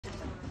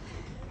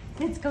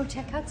Let's go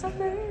check out some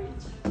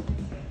merch.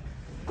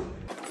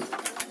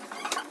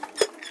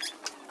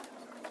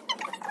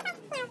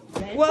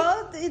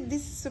 Well,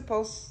 this is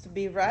supposed to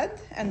be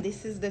red, and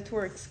this is the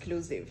tour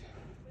exclusive.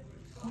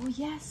 Oh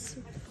yes.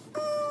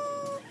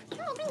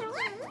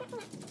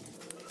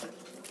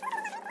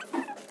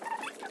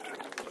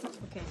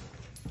 Okay.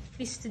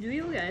 Visste du,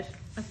 Joger,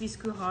 at vi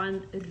skulle ha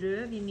en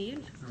rød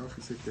vinyl? Ja,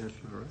 faktisk ikke helt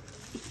klar.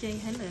 Ikke jeg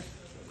heller.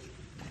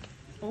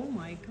 Oh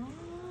my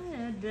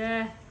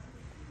god.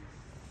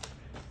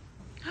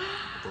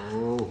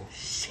 Oh.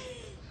 It's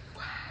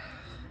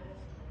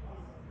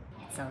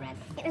so red.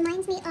 It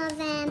reminds me of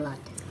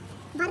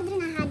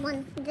Bardruna had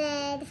one.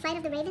 The Flight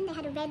of the Raven, they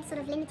had a red sort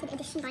of limited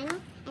edition vinyl,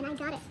 and I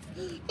got it.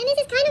 And this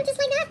is kind of just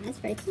like that. That's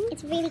very cool.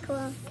 It's really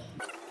cool.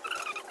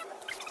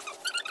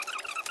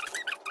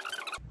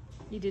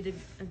 You did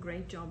a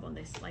great job on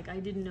this. Like I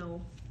didn't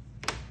know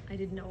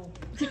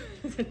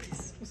that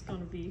this was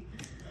gonna be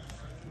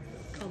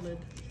colored.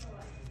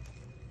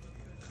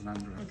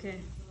 Kalandra. Okay.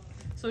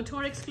 So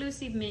tour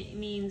exclusive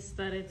means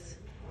that it's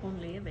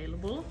only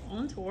available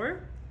on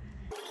tour.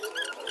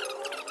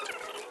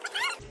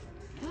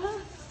 Ah!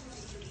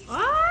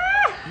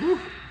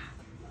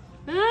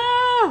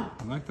 Ah!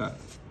 I like that.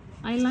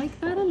 I like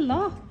that a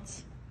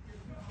lot.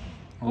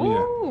 Oh,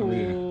 yeah. Oh,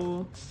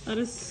 yeah. That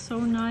is so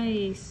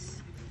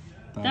nice.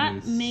 That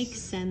is...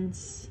 makes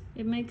sense.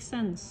 It makes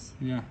sense.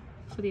 Yeah.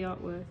 For the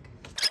artwork.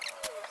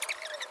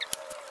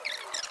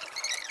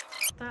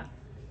 That.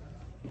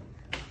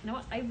 You know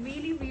what? I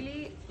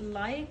really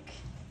like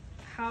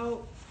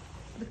how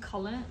the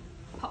color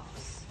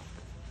pops.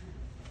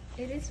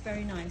 It is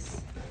very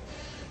nice.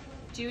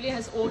 Julia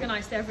has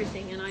organized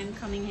everything and I'm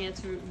coming here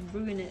to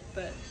ruin it,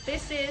 but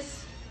this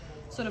is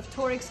sort of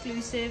tour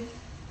exclusive.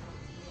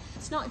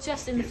 It's not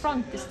just in the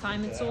front this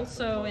time, it's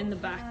also in the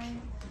back.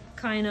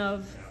 Kind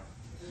of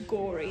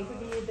gory.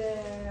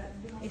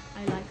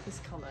 I like this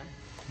color.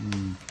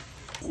 Mm.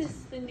 This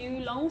is the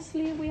new long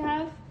sleeve we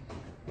have.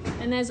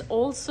 And there's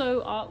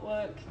also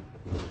artwork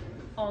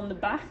on the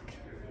back.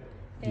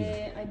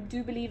 I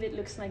do believe it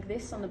looks like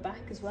this on the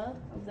back as well,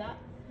 of that.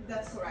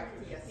 That's correct,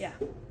 yes. Yeah.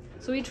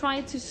 So we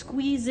try to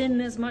squeeze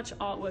in as much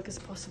artwork as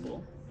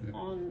possible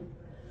on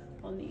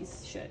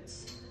these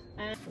shirts.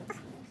 And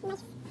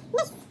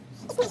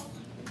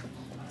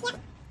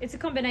it's a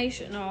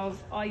combination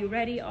of Are You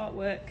Ready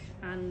artwork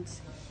and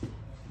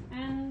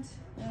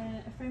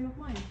a frame of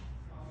mine.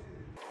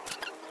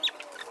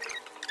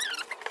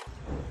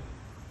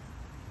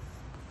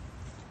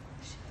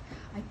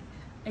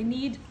 I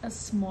need a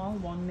small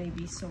one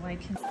maybe so I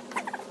can...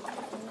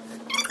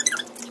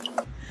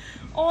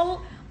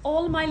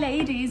 All my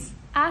ladies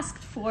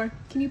asked for,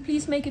 can you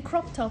please make a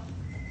crop top?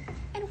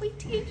 And we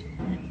did.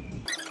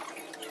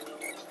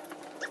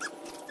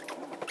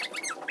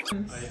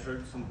 I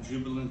heard some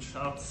jubilant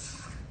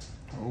shots.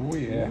 Oh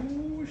yeah.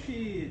 Oh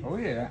shit. Oh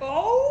yeah.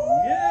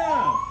 Oh!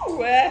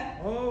 Yeah.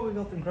 Oh, we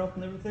got them crop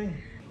and everything.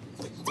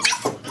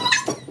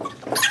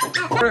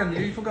 Friend,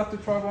 you forgot to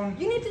try one.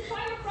 You need to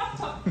try a crop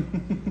top.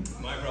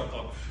 My crop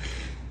top.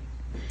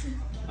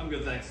 I'm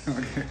good, thanks.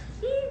 Okay.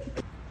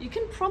 You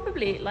can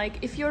probably, like,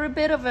 if you're a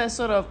bit of a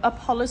sort of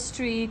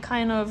upholstery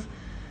kind of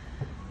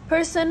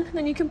person,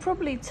 then you can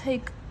probably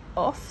take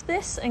off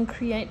this and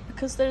create,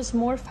 because there's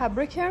more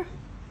fabric here.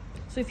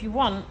 So if you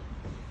want,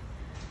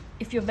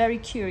 if you're very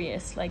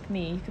curious like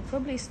me, you could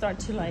probably start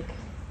to like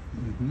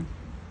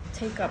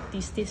take up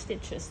these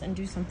stitches and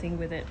do something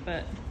with it.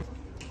 But